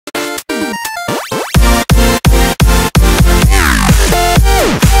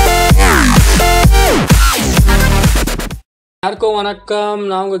எல்லாருக்கும் வணக்கம்.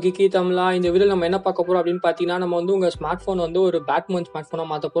 நான் உங்க Geekytamizha. இந்த வீடியோல நம்ம என்ன பார்க்க போறோம் அப்படின்னு பார்த்தீங்கன்னா, நம்ம வந்து உங்க ஸ்மார்ட் ஃபோன் வந்து ஒரு பேட்மேன் ஸ்மார்ட் ஃபோனா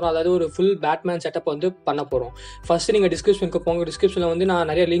மாத்த போறோம். அதாவது ஒரு ஃபுல் பேட்மேன் செட்டப் வந்து பண்ண போறோம். ஃபர்ஸ்ட் நீங்க டிஸ்கிரிப்ஷனுக்கு போங்க. டிஸ்கிரிப்ஷன்ல வந்து நான்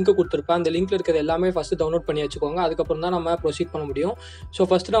நிறைய லிங்க் கொடுத்துருப்பேன். அந்த லிங்க்ல இருக்கிறது எல்லாமே ஃபர்ஸ்ட் டவுன்லோட் பண்ணி வச்சுக்கோங்க. அதுக்கப்புறம் தான் நம்ம ப்ரொசீட் பண்ண முடியும். ஸோ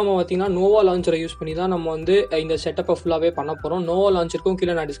ஃபர்ஸ்ட் நம்ம பார்த்தீங்கன்னா நோவா லான்ச்சரை யூஸ் பண்ணி தான் நம்ம வந்து இந்த செட்டப்பை ஃபுல்லாகவே பண்ண போறோம். நோவா லான்ச்சருக்கும்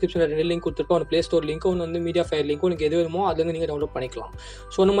கீழே நான் டிஸ்கிரிப்ஷன்ல 2 லிங்க் கொடுத்துருப்பேன். ஒரு ப்ளே ஸ்டோர் லிங்க், ஒன்று வந்து மீடியா ஃபயர் லிங்க். உங்களுக்கு எது வேணுமோ அதுலேருந்து நீங்கள் டவுன்லோட் பண்ணிக்கலாம்.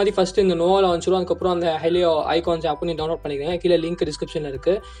 ஸோ இந்த மாதிரி ஃபர்ஸ்ட் இந்த நோவா லான்ச்சரும் அதுக்கப்புறம் அந்த ஹெலியோ ஐகான்ஸ் ஆப் நீங்க டவுன்லோட் பண்ணிக்கோங்க. கீழே லிங்க் டிஸ்கிரிப்ஷன்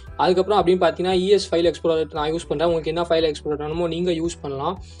இருக்கு. அதுக்கப்புறம் அப்படின்னு பார்த்தீங்கன்னா ES ஃபைல் எக்ஸ்ப்ளோரர் நான் யூஸ் பண்ணுறேன். உங்களுக்கு என்ன ஃபைல் எக்ஸ்ப்ளோரர் வேணுமோ நீங்கள் யூஸ்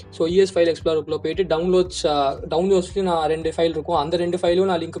பண்ணலாம். ஸோ ES ஃபைல் எக்ஸ்ப்ளோரருக்குள்ள போயிட்டு டவுன்லோட்ஸ்லேயும் நான் 2 ஃபைல் இருக்கும். அந்த 2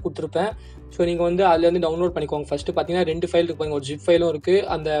 ஃபைலும் நான் லிங்க் கொடுத்துருப்பேன். ஸோ நீங்கள் வந்து அதுலேருந்து டவுன்லோட் பண்ணிக்கோங்க. ஃபஸ்ட்டு பார்த்தீங்கன்னா 2 ஃபைல் இருக்கு பாருங்க. ஒரு ஜிப் ஃபைலும் இருக்குது,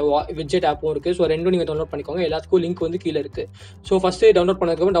 அந்த விட்ஜெட் ஆப்பும் இருக்குது. ஸோ ரெண்டும் நீங்கள் டவுன்லோட் பண்ணிக்கோங்க. எல்லாத்துக்கும் லிங்க் வந்து கீழே இருக்குது. ஸோ ஃபஸ்ட்டு டவுன்லோட்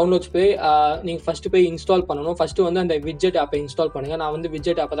பண்ணதுக்கப்புறம் டவுன்லோட்ஸ் போய் நீங்கள் ஃபஸ்ட்டு போய் இன்ஸ்டால் பண்ணணும். ஃபஸ்ட்டு வந்து அந்த விட்ஜெட் ஆப்பை இன்ஸ்டால் பண்ணுங்கள். நான் வந்து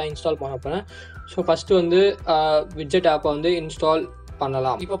விட்ஜெட் ஆப்பை தான் இன்ஸ்டால் பண்ண போகிறேன். ஸோ ஃபஸ்ட்டு வந்து விட்ஜெட் ஆப்பை வந்து இன்ஸ்டால்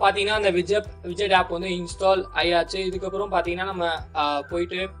பண்ணலாம். இப்போ பார்த்தீங்கன்னா அந்த விட்ஜெட் ஆப் வந்து இன்ஸ்டால் ஆயாச்சு. இதுக்கப்புறம் பார்த்தீங்கன்னா நம்ம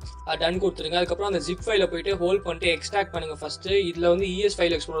போயிட்டு டன் கொடுத்துருங்க. அதுக்கப்புறம் அந்த ஜிப் ஃபைல போயிட்டு ஹோல்ட் பண்ணிட்டு எக்ஸ்ட்ராக்ட் பண்ணுங்க. ஃபர்ஸ்ட் இதில் வந்து ES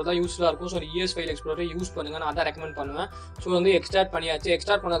ஃபைல் எக்ஸ்ப்ளோரர் தான் யூஸ்ஃபுல்லாக இருக்கும். So ES file explorer use பண்ணுங்க. நான் தான் ரெக்கமெண்ட் பண்ணுவேன். ஸோ வந்து எக்ஸ்ட்ராக்ட் பண்ணியாச்சு.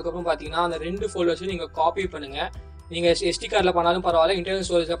 எக்ஸ்ட்ராக்ட் பண்ணதுக்கப்புறம் பார்த்தீங்கன்னா அந்த 2 ஃபோல்டர்ஸையும் நீங்கள் காப்பி பண்ணுங்க. நீங்கள் SD கார்டில் பண்ணாலும் பரவாயில்ல, இன்டர்னல்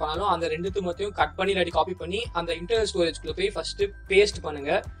ஸ்டோரேஜில் பண்ணாலும் அந்த 2 மொத்தையும் கட் பண்ணி இல்லாட்டி காப்பி பண்ணி அந்த இன்டர்னல் ஸ்டோரேஜ்குள்ளே போய் ஃபஸ்ட்டு பேஸ்ட்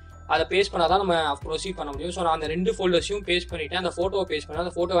பண்ணுங்க. அதை பேஸ்ட் பண்ணால் தான் நம்ம ப்ரொசீட் பண்ண முடியும். ஸோ நான் அந்த 2 ஃபோல்டர்ஸையும் பேஸ்ட் பண்ணிவிட்டேன். அந்த ஃபோட்டோவை பேஸ்ட் பண்ணேன்.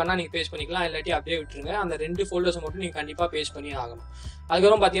 அந்த ஃபோட்டோ வேணால் நீங்கள் பேஸ்ட் பண்ணிக்கலாம், இல்லாட்டி அப்படியே விட்டுருங்க. அந்த 2 ஃபோல்டர்ஸை மட்டும் நீங்கள் கண்டிப்பாக பேஸ்ட் பண்ணி ஆகணும்.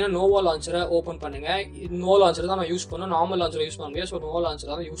 அதுக்கப்புறம் பார்த்தீங்கன்னா நோவா லான்ச்சரை ஓப்பன் பண்ணுங்கள். நோ லான்ச்சர் தான் நான் யூஸ் பண்ணோம். நார்மல் லான்ச்சரை யூஸ் பண்ண முடியாது. ஸோ நோ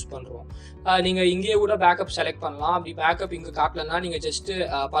லான்ச்சர் தான் யூஸ் பண்ணுறோம். நீங்கள் இங்கேயே கூட பேக்கப் செலக்ட் பண்ணலாம். அப்படி பேக்கப் இங்கே காட்டலன்னா நீங்கள் ஜஸ்ட்டு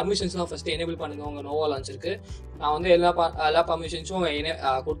பர்மிஷன்ஸ்லாம் ஃபஸ்ட்டு எனேபிள் பண்ணுங்கள் உங்கள் நோவா லான்ச்சருக்கு. நான் வந்து எல்லா பர்மிஷன்ஸும்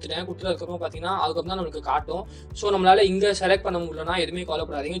கொடுத்துட்டேன். கொடுத்ததுக்கப்புறம் பார்த்தீங்கன்னா அதுக்கப்புறம் தான் நம்மளுக்கு காட்டும். ஸோ நம்மளால் இங்கே செலக்ட் பண்ண முடியலன்னா எதுவுமே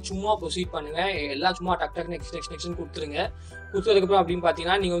கவலைப்படாதீங்க. சும்மா ப்ரொசீட் பண்ணுங்கள். எல்லாம் சும்மா டக் நெக்ஸ்ட் கொடுத்துருங்க. கொடுத்ததுக்கப்புறம் அப்படின்னு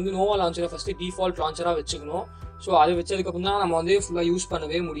பார்த்தீங்கன்னா நீங்கள் வந்து நோவா லான்ச்சரை ஃபஸ்ட்டு டிஃபால்ட் லான்ச்சராக வச்சுக்கணும். ஸோ அது வச்சதுக்கப்புறம் தான் நம்ம வந்து ஃபுல்லாக யூஸ்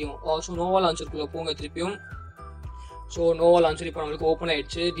பண்ணவே முடியும். ஸோ நோவா லான்ச்சருக்குள்ளே போங்க திருப்பியும். ஸோ நோவா லான்ச்சர் இப்போ நம்மளுக்கு ஓப்பன்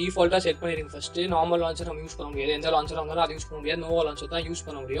ஆயிடுச்சு. டிஃபால்ட்டாக செட் பண்ணிடுங்க ஃபஸ்ட்டு. நார்மல் லான்ச்சர் நம்ம யூஸ் பண்ண முடியாது. எந்த லான்ச்சராக இருந்தாலும் அதை யூஸ் பண்ண முடியாது. நோவா லான்ச்சர் தான் யூஸ்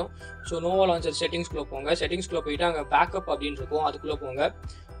பண்ண முடியும். ஸோ நோவா லான்ச்சர் செட்டிங்ஸ்குள்ளே போங்க. செட்டிங்ஸ்குள்ளே போயிட்டு அங்கே பேக்கப் அப்படின்னு இருக்கும், அதுக்குள்ளே போங்க.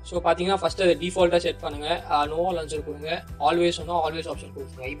 ஸோ பார்த்தீங்கன்னா ஃபஸ்ட்டு அதை டிஃபால்ட்டாக செட் பண்ணுங்கள். நோவா லான்ச்சர் கொடுங்க. ஆல்வேஸ் ஆப்ஷன்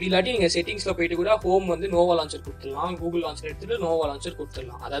கொடுத்துருங்க. இப்படி இல்லாட்டி நீங்கள் செட்டிங்ஸில் போயிட்டு கூட ஹோம் வந்து நோவா லான்ச்சர் கொடுத்துடலாம். கூகுள் லான்ச்சர் எடுத்துகிட்டு நோவா லான்ச்சர்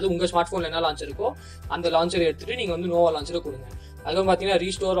கொடுத்துடலாம். அதாவது உங்கள் ஸ்மார்ட் ஃபோனில் என்ன லான்ச்சர் இருக்கோ அந்த லான்ச்சர் எடுத்துகிட்டு நீங்கள் வந்து நோவா லான்ச்சரை கொடுங்க. அதுக்கப்புறம் பார்த்தீங்கன்னா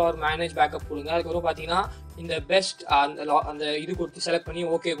ரீஸ்டோர் ஆர் மேனேஜ் பேக்கப் கொடுங்க. அதுக்கப்புறம் பார்த்தீங்கன்னா இந்த பெஸ்ட் அந்த இது கொடுத்து செலக்ட் பண்ணி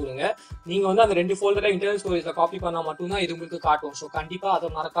ஓகே கொடுங்க. நீங்கள் வந்து அந்த 2 ஃபோல்டரை இன்டர்னல் ஸ்டோரேஜில் காப்பி பண்ணால் மட்டும்தான் இது உங்களுக்கு காட்டும். ஸோ கண்டிப்பாக அதை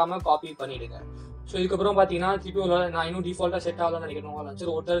மறக்காமல் காப்பி பண்ணிவிடுங்க. ஸோ இதுக்கப்புறம் பார்த்தீங்கன்னா திருப்பியும் நான் இன்னும் டிஃபால்ட்டாக செட் ஆகலாம்னு நினைக்கிறேன். நோவா லான்ச்சர்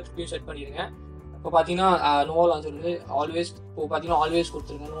ஒருத்தர் திருப்பியும் செட் பண்ணிடுங்க. இப்போ பார்த்தீங்கன்னா நோவா லான்ச்சர் வந்து ஆல்வேஸ்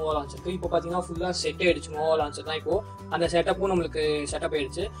கொடுத்துருங்க நோவா லான்ச்சருக்கு. இப்போ பார்த்தீங்கன்னா ஃபுல்லாக செட் ஆயிடுச்சு. நோவா லான்ச்சர் தான் இப்போ அந்த செட்டப்பும் நம்மளுக்கு செட்டப்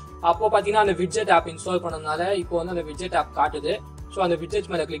ஆயிடுச்சு. அப்போ பார்த்தீங்கன்னா அந்த விட்ஜெட் ஆப் இன்ஸ்டால் பண்ணதுனால இப்போ வந்து அந்த விட்ஜெட் ஆப் காட்டுது. ஸோ அந்த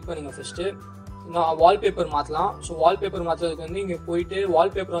விட்ஜெட்ஸ் மேலே கிளிக் பண்ணுங்க. ஃபஸ்ட்டு நான் வால்பேப்பர் மாற்றலாம். ஸோ வால்பேப்பர் மாற்றுறதுக்கு வந்து இங்கே போயிட்டு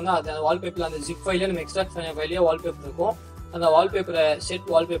வால்பேப்பர் வந்து அந்த வால்பேப்பரில் அந்த ஜிப் ஃபைலே நம்ம எக்ஸ்ட்ராக்ட் பண்ண ஃபைலே வால்பேப்பர் இருக்கும். அந்த வால்பேப்பரை செட்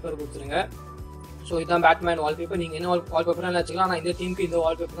வால்பேப்பர் கொடுத்துருங்க. ஸோ இதுதான் பேட்மேன் வால்பேப்பர். நீங்கள் என்ன வால்பேப்பர்லாம் வச்சுக்கலாம். ஆனால் இந்த டீமுக்கு இந்த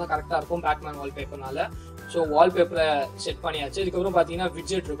வால்பேப்பர் தான் கரெக்டாக இருக்கும் பேட்மேன் வால்பேப்பர்னால. ஸோ வால்பேப்பரை செட் பண்ணியாச்சு. இதுக்கப்புறம் பார்த்தீங்கன்னா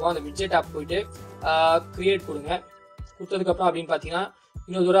விட்ஜெட் இருக்கும். அந்த விட்ஜெட் ஆப் போயிட்டு க்ரியேட் கொடுங்க. கொடுத்ததுக்கப்புறம் அப்படின்னு பார்த்தீங்கன்னா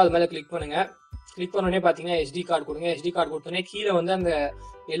இன்னொரு தூரம் அது மேலே கிளிக் பண்ணுங்கள். கிளிக் பண்ணோடனே பார்த்தீங்கன்னா SD கார்டு கொடுங்க. SD கார்டு கொடுத்தோடனே கீழே வந்து அந்த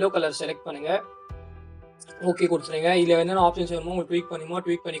எல்லோ கலர் செலக்ட் பண்ணுங்கள். ஓகே கொடுத்துருங்க. இதில் என்னென்ன ஆப்ஷன்ஸ் வேணுமோ உங்களுக்கு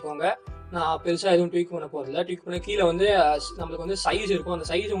ட்வீக் பண்ணிக்கோங்க. நான் பெருசாக எதுவும் ட்வீக் பண்ண போகிறதில்ல. ட்வீக் பண்ண கீழே வந்து நம்மளுக்கு வந்து சைஸ் இருக்கும். அந்த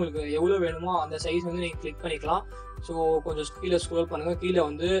சைஸ் உங்களுக்கு எவ்வளோ வேணுமோ அந்த சைஸ் வந்து நீங்கள் கிளிக் பண்ணிக்கலாம். ஸோ கொஞ்சம் கீழே ஸ்க்ரோல் பண்ணுங்கள். கீழே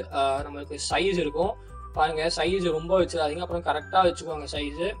வந்து நம்மளுக்கு சைஸ் இருக்கும் பாருங்கள். சைஸ் ரொம்ப வச்சிடாதீங்க, அப்புறம் கரெக்டாக வச்சுக்கோங்க.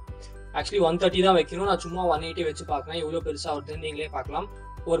 சைஸு ஆக்சுவலி 130 தான் வைக்கணும். நான் சும்மா 180 வச்சு பார்க்குறேன். எவ்வளோ பெருசாக வருதுன்னு நீங்களே பார்க்கலாம்.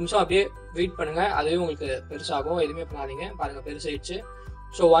 ஒரு நிமிஷம் அப்படியே வெயிட் பண்ணுங்கள், அதுவே உங்களுக்கு பெருசாகும். எதுவுமே பண்ணாதீங்க. பாருங்கள் பெருசாகிடுச்சு.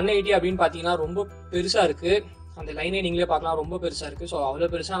 ஸோ 180 அப்படின்னு பார்த்தீங்கன்னா ரொம்ப பெருசாக இருக்குது. அந்த லைனே நீங்களே பார்க்கலாம், ரொம்ப பெருசாக இருக்குது. ஸோ அவ்வளோ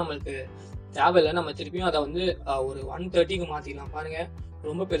பெருசாக நம்மளுக்கு தேவையில்லை. நம்ம திருப்பியும் அதை வந்து ஒரு 130க்கு மாற்றிடலாம். பாருங்கள்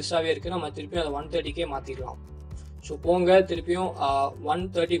ரொம்ப பெருசாகவே இருக்குது. நம்ம திருப்பியும் அதை 130க்கே மாற்றிடலாம். ஸோ போங்க திருப்பியும்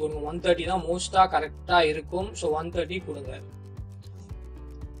 130 கொடுங்க. 130 தான் மோஸ்ட்டாக கரெக்டாக இருக்கும். ஸோ 130 கொடுங்க.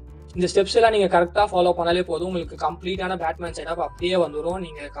 இந்த ஸ்டெப்ஸ் எல்லாம் நீங்கள் கரெக்டாக ஃபாலோ பண்ணாலே போதும். உங்களுக்கு கம்ப்ளீட்டான பேட்மேன் செட்டப் அப்படியே வந்துடும்.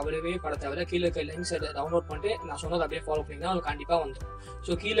 நீங்கள் கவலையே பட தேவையில்ல. கீழே இருக்க லிங்க்ஸ் டவுன்லோட் பண்ணிட்டு நான் சொன்னது அப்படியே ஃபாலோ பண்ணிங்கன்னா உங்களுக்கு கண்டிப்பாக வந்துடும்.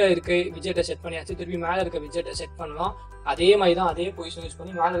 ஸோ கீழே இருக்க விட்ஜெட்டை செட் பண்ணியாச்சு. திருப்பி மேலே இருக்க விட்ஜெட்டை செட் பண்ணலாம். அதே மாதிரி தான் அதே பொசிஷன் யூஸ்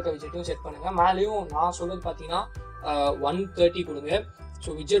பண்ணி மேலே இருக்க விட்ஜெட்டையும் செட் பண்ணுங்கள். மேலேயும் நான் சொல்றது பார்த்தீங்கன்னா 130 கொடுங்க.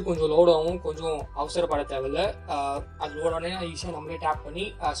 ஸோ விட்ஜெட் கொஞ்சம் லோட் ஆகும், கொஞ்சம் அவசரப்பட தேவையில்லை. அது லோட் ஆனே ஈஸியாக நம்மளே டேப் பண்ணி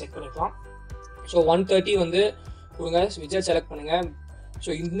செட் பண்ணிக்கலாம். ஸோ 130 வந்து கொடுங்க. விட்ஜெட் செலக்ட் பண்ணுங்கள். ஸோ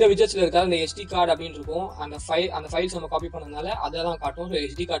இந்த விஜெட்ஸில் இருக்காது அந்த எஸ்டி கார்டு அப்படின்னு இருக்கும். அந்த ஃபைல்ஸ் நம்ம காப்பி பண்ணதுனால அதை தான் காட்டும். ஸோ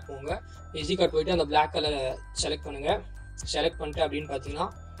எஸ்டி கார்டு போங்க. எஸ்டி கார்டு போயிட்டு அந்த பிளாக் கலரை செலக்ட் பண்ணுங்கள். செலக்ட் பண்ணிட்டு அப்படின்னு பார்த்தீங்கன்னா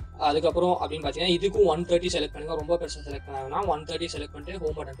அதுக்கப்புறம் அப்படின்னு பார்த்தீங்கன்னா இதுக்கும் 130 செலக்ட் பண்ணுங்கள். ரொம்ப பெருசாக செலக்ட் பண்ணாங்கன்னா 130 செலக்ட் பண்ணிட்டு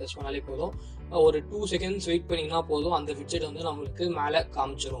ஹோம் பட்டன் ப்ரெஸ் பண்ணாலே போதும். ஒரு 2 செகண்ட்ஸ் வெயிட் பண்ணிங்கன்னா போதும். அந்த விட்ஜெட் வந்து நம்மளுக்கு மேலே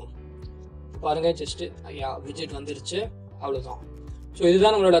காமிச்சிரும். பாருங்கள், ஜஸ்ட்டு விட்ஜெட் வந்துருச்சு, அவ்வளோதான். ஸோ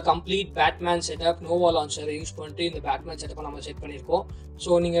இதுதான் நம்மளோட complete Batman setup. Noah லான்ச்சரை use பண்ணிட்டு இந்த பேட்மேன் செட்டப்பை நம்ம செட் பண்ணியிருக்கோம்.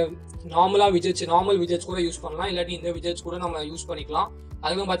 ஸோ நீங்கள் நார்மல் விஜெட்ஸ் கூட யூஸ் பண்ணலாம், இல்லாட்டி இந்த விஜெட்ஸ் கூட நம்ம யூஸ் பண்ணிக்கலாம்.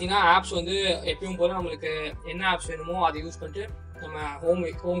 அதுவும் பார்த்தீங்கன்னா ஆப்ஸ் வந்து எப்பயும் போல நம்மளுக்கு என்ன ஆப்ஸ் வேணுமோ அதை யூஸ் பண்ணிட்டு நம்ம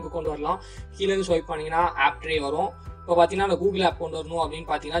ஹோமுக்கு கொண்டு வரலாம். கீழே ஸ்வைப் பண்ணிங்கன்னா ஆப் ட்ரே வரும். இப்போ பார்த்தீங்கன்னா அந்த கூகுள் ஆப் கொண்டு வரணும் அப்படின்னு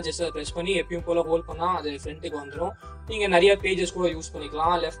பார்த்தீங்கன்னா ஜஸ்ட் அதை ப்ரெஸ் பண்ணி எப்பயும் போல் ஹோல்ட் பண்ணால் அது ஃப்ரண்ட்டுக்கு வந்துடும். நீங்கள் நிறைய பேஜஸ் கூட யூஸ்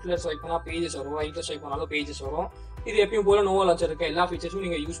பண்ணிக்கலாம். லெஃப்ட்டில் ஸ்வைப் பண்ணால் பேஜஸ் வரும், ரைட்டில் ஸ்வைப் பண்ணாலும் பேஜஸ் வரும். இது எப்பயும் போல் நோவா லான்ச்சர் இருக்க எல்லா ஃபீச்சர்ஸும்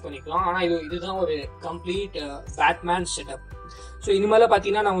நீங்கள் யூஸ் பண்ணிக்கலாம். ஆனால் இதுதான் ஒரு கம்ப்ளீட் பேட்மேன் செட்டப். ஸோ இனிமேல்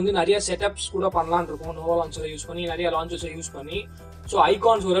பார்த்தீங்கன்னா நான் வந்து நிறைய செட்டப்ஸ் கூட பண்ணலான்னு இருக்கோம் நோவா லான்ச்சரை யூஸ் பண்ணி, நிறைய லான்ச்சர்ஸை யூஸ் பண்ணி. ஸோ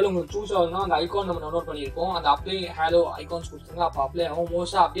ஐகான்ஸ் ஒரு உங்களுக்கு சூஸ் ஆகுதுன்னா அந்த ஐகான் நம்ம டவுன்லோட் பண்ணியிருக்கோம். அந்த அப்ளை ஹேலோ ஐகான்ஸ் கொடுத்துருங்க, அப்போ அப்ளை ஆகும்.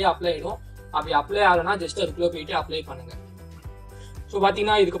 மோஸ்ட்டாக அப்படியே அப்ளை ஆகிடும். அப்படி அப்ளை ஆகலைன்னா ஜஸ்ட் அதுக்குள்ளே போயிட்டு அப்ளை பண்ணுங்கள். ஸோ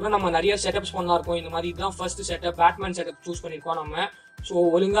பார்த்தீங்கன்னா இதுக்கப்புறம் நம்ம நிறைய செட்டப்ஸ் பண்ணலாம் இருக்கும். இந்த மாதிரி தான் first setup Batman setup choose பண்ணியிருக்கோம் நம்ம. ஸோ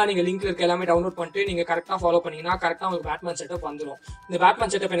ஒழுங்காக நீங்கள் லிங்க்ல இருக்க எல்லாமே டவுன்லோட் பண்ணிட்டு நீங்கள் கரெக்டாக ஃபாலோ பண்ணிங்கன்னா கரெக்டாக உங்களுக்கு பேட்மேன் செட்டப் வந்துடும். இந்த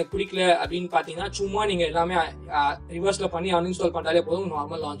பேட்மேன் செட்டப் எனக்கு பிடிக்கல அப்படின்னு பார்த்தீங்கன்னா சும்மா நீங்கள் எல்லாமே ரிவர்ஸில் பண்ணி அன்இன்ஸ்டால் பண்ணாலே போதும்,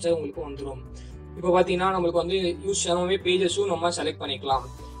 நார்மல் லான்ச்சர் உங்களுக்கு வந்துடும். இப்போ பார்த்தீங்கன்னா நம்மளுக்கு வந்து யூஸ் எல்லாமே பேஜஸும் நம்ம செலக்ட் பண்ணிக்கலாம்.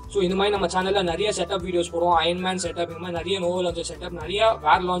 ஸோ இந்த மாதிரி நம்ம சேனலில் நிறைய செட்டப் வீடியோஸ் போடுவோம். அயன்மேன் செட்டப், இந்த மாதிரி நிறைய நோவா லான்ச்சர் செட்டப், நிறைய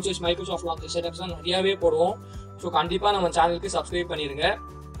வேர் லான்ச்சர்ஸ், மைக்ரோசாஃப்ட் லான்ச்சர் செட்டப்ஸ்லாம் நிறையாவே போடுவோம். ஸோ கண்டிப்பாக நம்ம சேனலுக்கு சப்ஸ்கிரைப் பண்ணிடுங்க.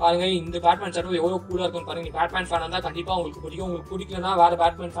 பாருங்க இந்த பேட்மேன் செட்டப் எவ்வளோ கூலாக இருக்குன்னு பாருங்க. நீ பேட்மேன் ஃபேனாக இருந்தால் கண்டிப்பாக உங்களுக்கு பிடிக்கும். உங்களுக்கு பிடிக்கலன்னா வேறு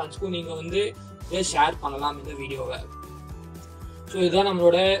பேட்மேன் ஃபேன்ஸ்க்கும் நீங்கள் வந்து இதை ஷேர் பண்ணலாம் இந்த வீடியோவை. ஸோ இதுதான்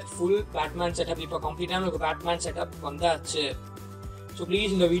நம்மளோட ஃபுல் பேட்மேன் செட்டப். இப்போ கம்ப்ளீட்டாக உங்களுக்கு பேட்மேன் செட்டப் வந்தாச்சு. ஸோ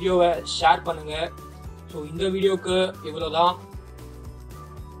ப்ளீஸ் இந்த வீடியோவை ஷேர் பண்ணுங்கள். ஸோ இந்த வீடியோவுக்கு இவ்வளோதான்.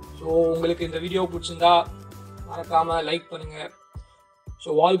 ஸோ உங்களுக்கு இந்த வீடியோ பிடிச்சிருந்தா மறக்காமல் லைக் பண்ணுங்கள். ஸோ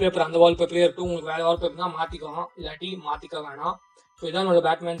வால்பேப்பர் அந்த வால்பேப்பரே இருக்கும். உங்களுக்கு வேறு வால்பேப்பர் தான் மாற்றிக்கலாம், இல்லாட்டி மாற்றிக்க வேணாம். ஸோ இதான் என்னோட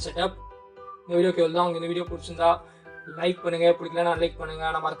பேட்மேன் செட்டப். இந்த வீடியோக்கு எவ்வளோ தான். உங்களுக்கு இந்த வீடியோ பிடிச்சிருந்தா லைக் பண்ணுங்கள், பிடிக்கலன்னா லைக் பண்ணுங்கள்.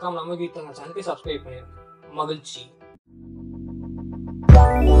 ஆனால் மறக்காமல் நம்ம கீதமிழா சேனலுக்கு சப்ஸ்கிரைப் பண்ணிடுங்க. மகிழ்ச்சி.